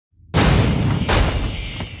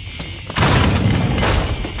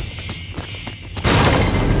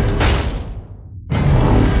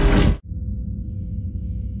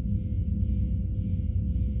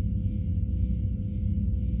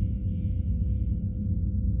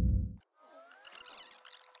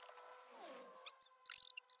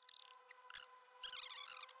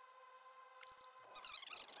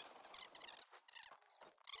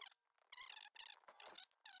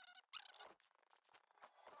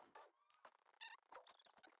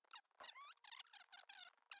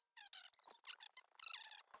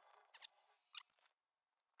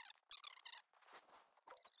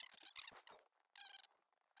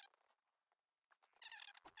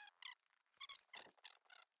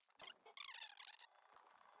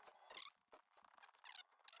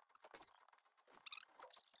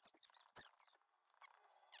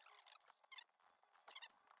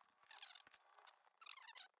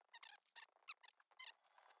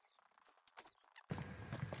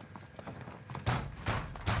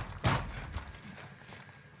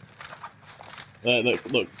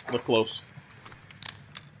Look, we're close.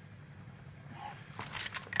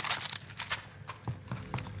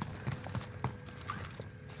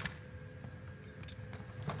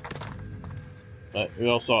 Right, we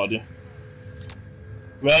all sorted you.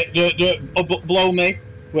 Right, do it below me,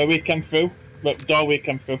 where we came through. Look, door we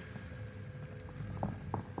came through.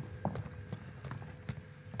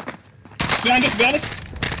 Behind us!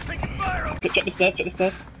 Check the stairs,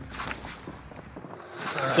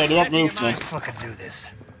 Right, so they're on roof now. Fucking do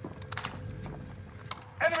this.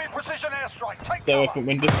 Enemy precision airstrike. Take Stay away cover. from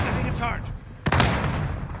windows. Sending a charge.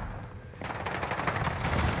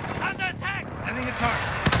 Under attack! Sending a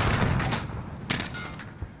charge.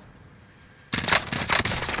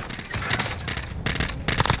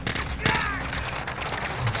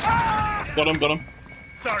 Got him.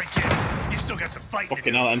 Sorry, kid. You still got some fight.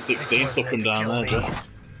 Fucking hell, M16 took him down there, Joe.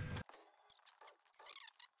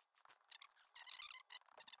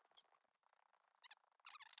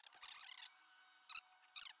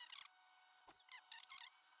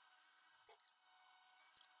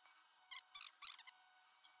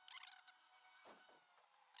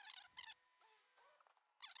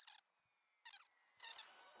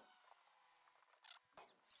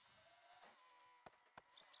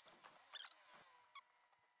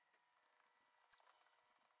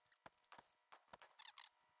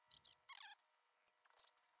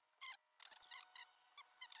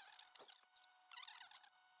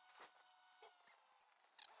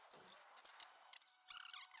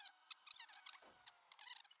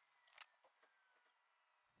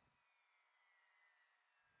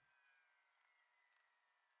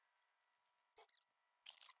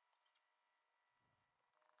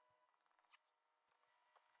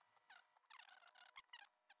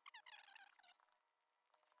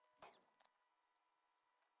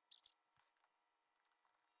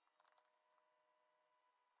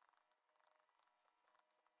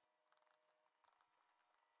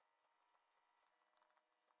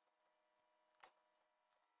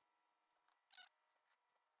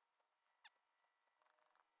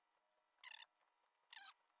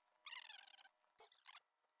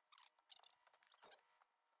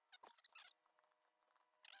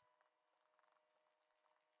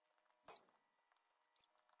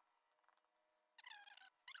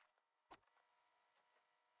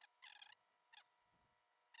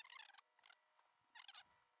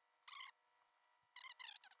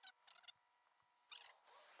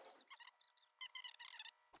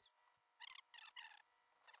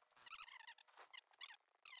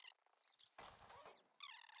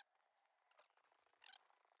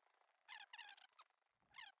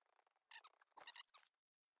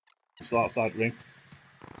 Still outside ring.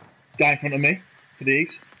 Guy in front of me, to the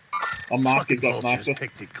east. On Mark, he's got a sniper.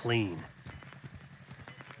 Picked it clean.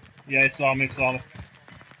 Yeah, he saw me. You've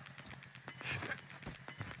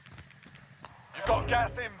got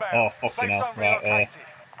gas inbound. Oh, fucking Safe hell. zone Right, relocated.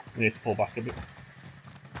 we need to pull back a bit.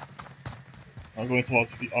 I'm going towards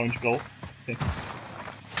the orange goal. Okay.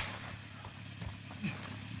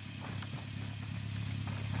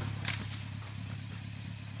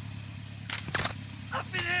 Up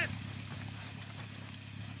in it!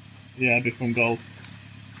 Yeah, become gold.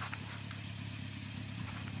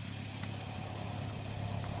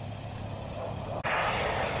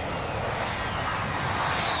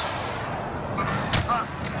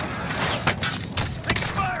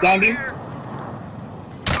 Downed him.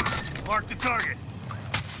 Mark the target.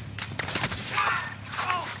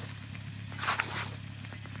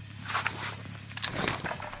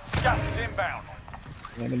 Gas is inbound.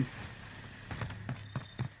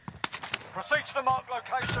 Proceed to the marked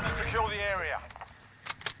location and secure the area.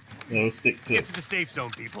 No, stick to Get to the safe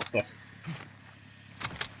zone, people. stuff.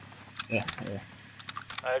 Yeah.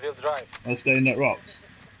 I will drive. I'll stay in that rocks.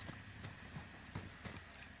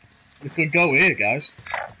 We could go here, guys,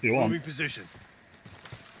 if you want. Moving position.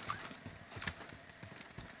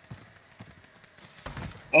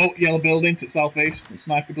 Oh, yellow building to the southeast. The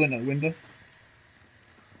sniper glint at the window.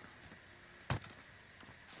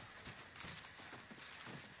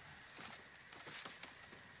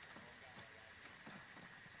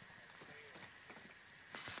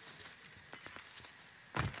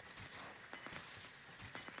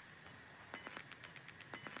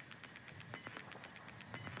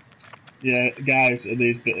 Yeah, guys, are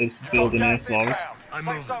these building here, Slaughter? I'm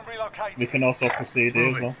Safe moving. zone relocated. We can also proceed here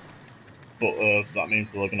as Moving. well. But that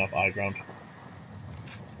means they're going to have high ground.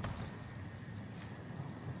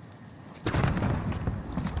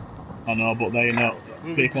 I know, but they know.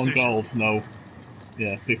 Moving People on position. gold know.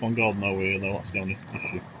 Yeah, people on gold know we're though, that's the only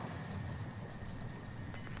issue.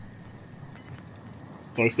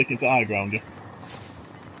 So we're sticking to high ground, yeah?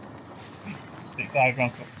 Stick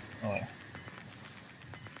diagram. Oh, yeah.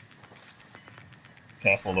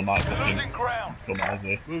 Careful, they might Losing ground. come as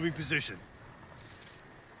he. Moving position.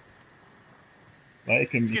 Right, you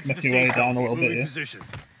can Let's get to make the your way safe down zone. a little bit Moving here. position.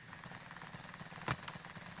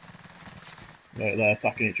 Right, they're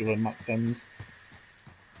attacking each other in Mac 10s.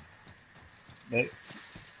 Right.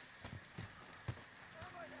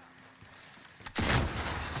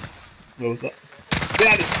 Where was that?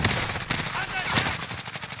 Behind us!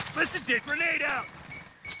 Listen, Dick, grenade out!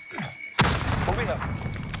 Moving up.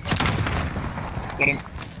 Got him.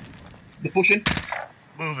 They're pushing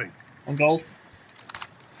Moving. on gold.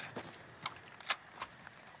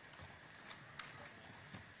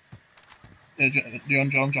 Yeah,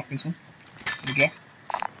 John dropping some. Good job.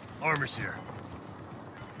 Armor's here.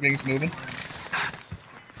 Ring's moving.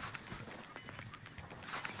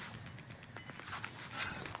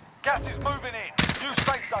 Gas is moving in. New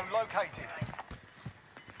safe zone located.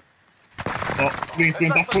 Oh, Ring's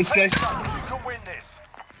going There's less than backwards, 10 Jay. zones. You can win this.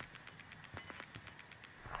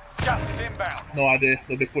 Gas is inbound. No idea,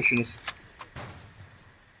 they'll be pushing us.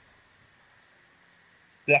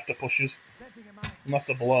 They have to push us. Unless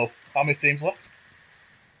they're below. How many teams left?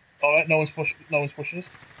 Alright, no one's pushing us.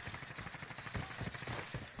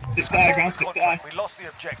 Stick to high ground, stick to high. We lost the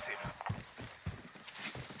objective.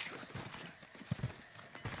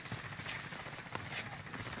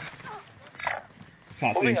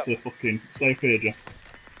 Can't seem Moving up. to fucking stay here, Joe.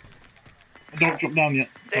 Don't jump down yet,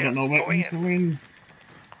 so I don't know where Going he's going.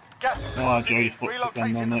 Gas is Oh, closing Joe in. just put us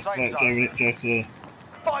down Relocating on the that. safe Right, zone. Joe, to...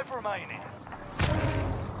 5 remaining.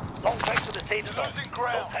 Long back to the safe zone. Losing No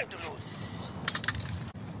ground. time to lose.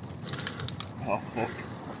 Oh, fuck.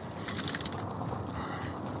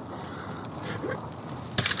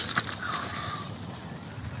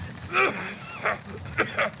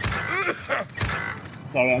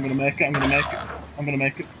 Sorry, I'm gonna make it. I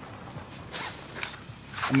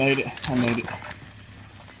made it.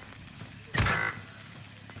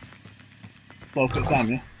 Slow it down,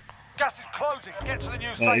 yeah? Gas is closing. Get to the new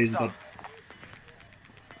Right, safe he's zone. dead.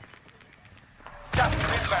 Gas is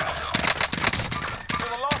inbound. You're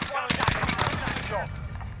the last one in the job.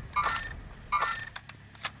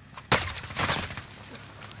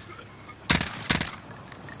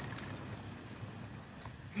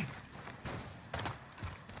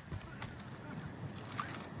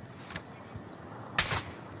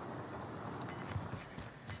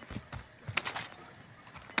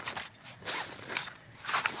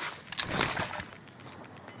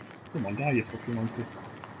 Come on, die, you fucking monkey.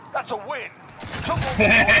 That's a win. You took what we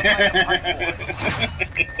wanted.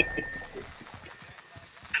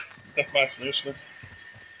 Deathmatch, seriously.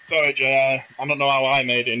 Sorry, Jay, I don't know how I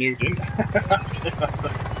made it and you didn't. that's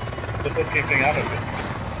the fucking thing out of it.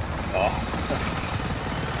 Oh.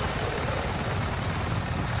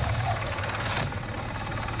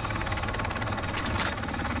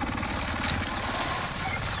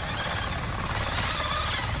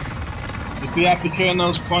 You see how securing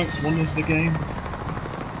those points wins the game.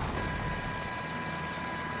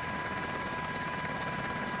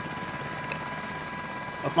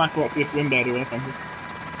 That's my 40th win, by the way, thank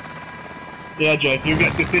you. Yeah, Jay, if you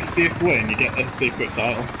get to 50th win, you get a secret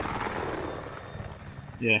title.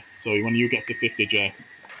 Yeah, so when you get to 50, Jay,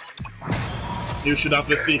 you should have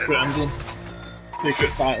the secret emblem.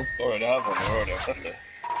 Secret title. Already have one, we're already at 50.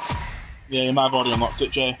 Yeah, you might have already unlocked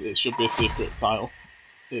it, Jay. It should be a secret title.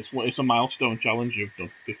 It's a milestone challenge you've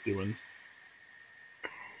done, 50 wins.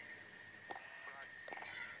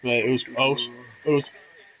 Right, who's host? Who's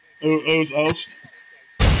host?